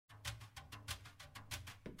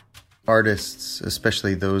artists,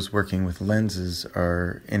 especially those working with lenses,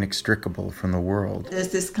 are inextricable from the world. There's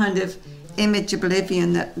this kind of image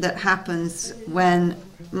oblivion that happens when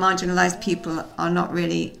marginalized people are not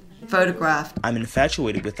really photographed. I'm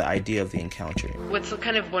infatuated with the idea of the encounter. What's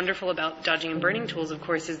kind of wonderful about dodging and burning tools, of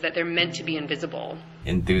course, is that they're meant to be invisible.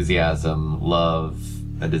 Enthusiasm, love,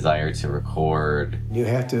 a desire to record. You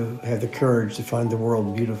have to have the courage to find the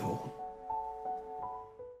world beautiful.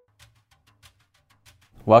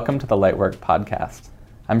 Welcome to the Lightwork podcast.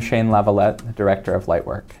 I'm Shane Lavalette, the director of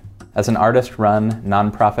Lightwork. As an artist-run,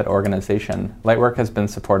 nonprofit organization, Lightwork has been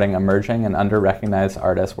supporting emerging and under-recognized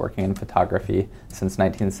artists working in photography since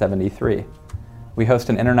 1973. We host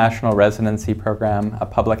an international residency program, a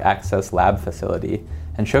public access lab facility,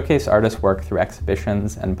 and showcase artists' work through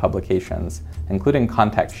exhibitions and publications, including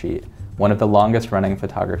Contact Sheet, one of the longest-running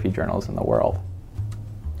photography journals in the world.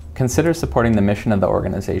 Consider supporting the mission of the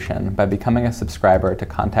organization by becoming a subscriber to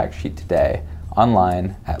Contact Sheet today,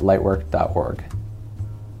 online at lightwork.org.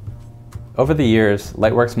 Over the years,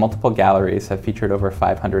 Lightwork's multiple galleries have featured over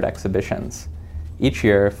 500 exhibitions. Each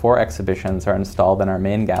year, 4 exhibitions are installed in our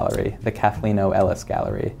main gallery, the Kathleen O. Ellis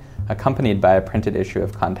Gallery, accompanied by a printed issue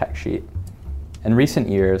of Contact Sheet. In recent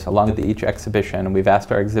years, along with each exhibition, we've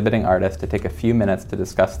asked our exhibiting artists to take a few minutes to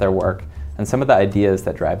discuss their work and some of the ideas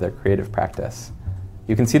that drive their creative practice.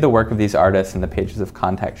 You can see the work of these artists in the pages of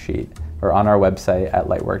Contact Sheet or on our website at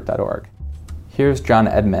lightwork.org. Here's John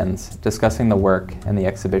Edmonds discussing the work in the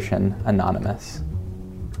exhibition Anonymous.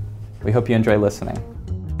 We hope you enjoy listening.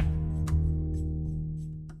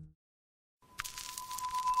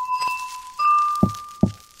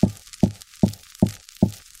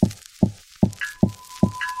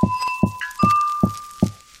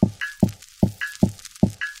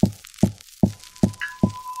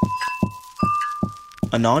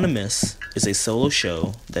 Anonymous is a solo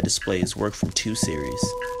show that displays work from 2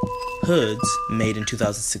 series. Hoods, made in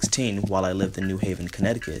 2016 while I lived in New Haven,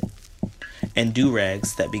 Connecticut, and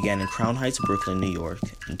Do-Rags that began in Crown Heights, Brooklyn, New York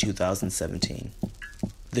in 2017.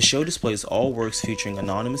 The show displays all works featuring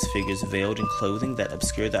anonymous figures veiled in clothing that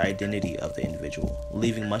obscure the identity of the individual,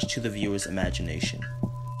 leaving much to the viewer's imagination.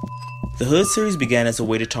 The Hood series began as a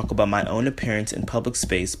way to talk about my own appearance in public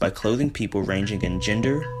space by clothing people ranging in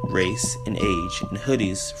gender, race, and age in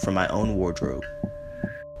hoodies from my own wardrobe.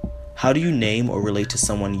 How do you name or relate to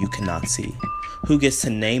someone you cannot see? Who gets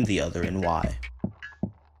to name the other and why?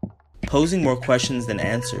 Posing more questions than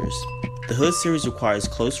answers, the Hood series requires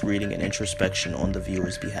close reading and introspection on the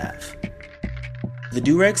viewer's behalf. The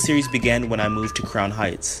Do-Rag series began when I moved to Crown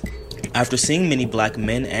Heights. After seeing many black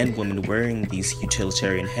men and women wearing these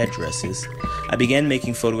utilitarian headdresses, I began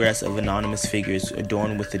making photographs of anonymous figures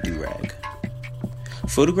adorned with the do-rag.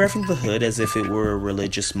 Photographing the hood as if it were a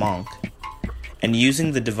religious monk, and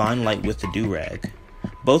using the divine light with the do-rag,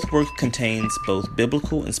 both work contains both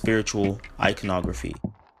biblical and spiritual iconography.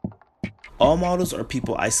 All models are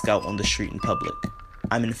people I scout on the street in public.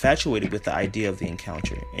 I'm infatuated with the idea of the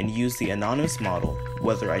encounter and use the anonymous model,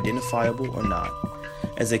 whether identifiable or not,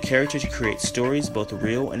 as a character to create stories both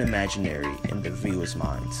real and imaginary in the viewer's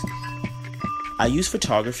minds. I use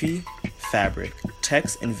photography, fabric,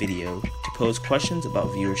 text, and video to pose questions about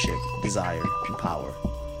viewership, desire, and power.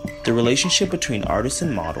 The relationship between artist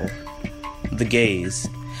and model, the gaze,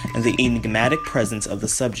 and the enigmatic presence of the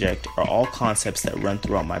subject are all concepts that run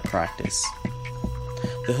throughout my practice.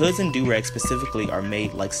 The hoods and do-rags specifically are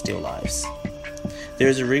made like still lifes. There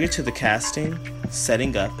is a rigor to the casting,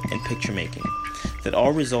 setting up, and picture making that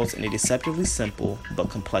all results in a deceptively simple but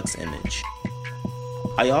complex image.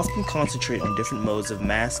 I often concentrate on different modes of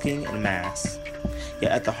masking and masks,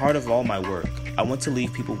 yet at the heart of all my work, I want to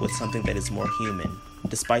leave people with something that is more human,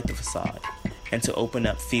 despite the facade, and to open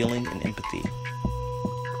up feeling and empathy.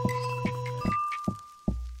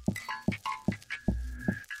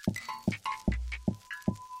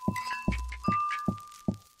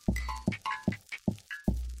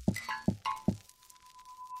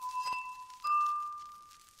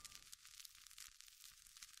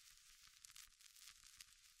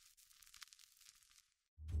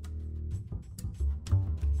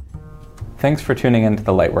 Thanks for tuning into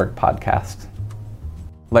the Lightwork podcast.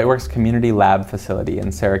 Lightwork's community lab facility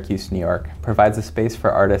in Syracuse, New York provides a space for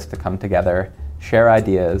artists to come together, share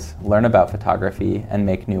ideas, learn about photography, and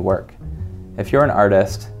make new work. If you're an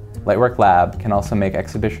artist, Lightwork Lab can also make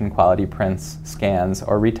exhibition quality prints, scans,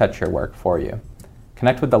 or retouch your work for you.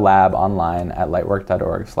 Connect with the lab online at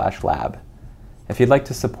lightwork.org/lab. If you'd like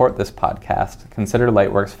to support this podcast, consider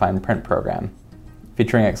Lightwork's Fine Print program.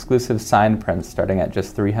 Featuring exclusive signed prints starting at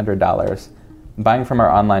just $300, buying from our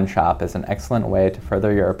online shop is an excellent way to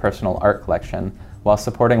further your personal art collection while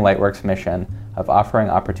supporting Lightwork's mission of offering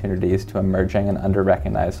opportunities to emerging and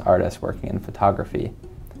under-recognized artists working in photography.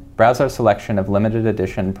 Browse our selection of limited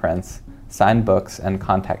edition prints, signed books, and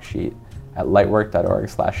contact sheet at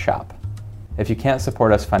lightwork.org/shop. If you can't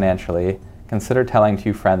support us financially, consider telling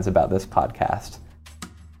 2 friends about this podcast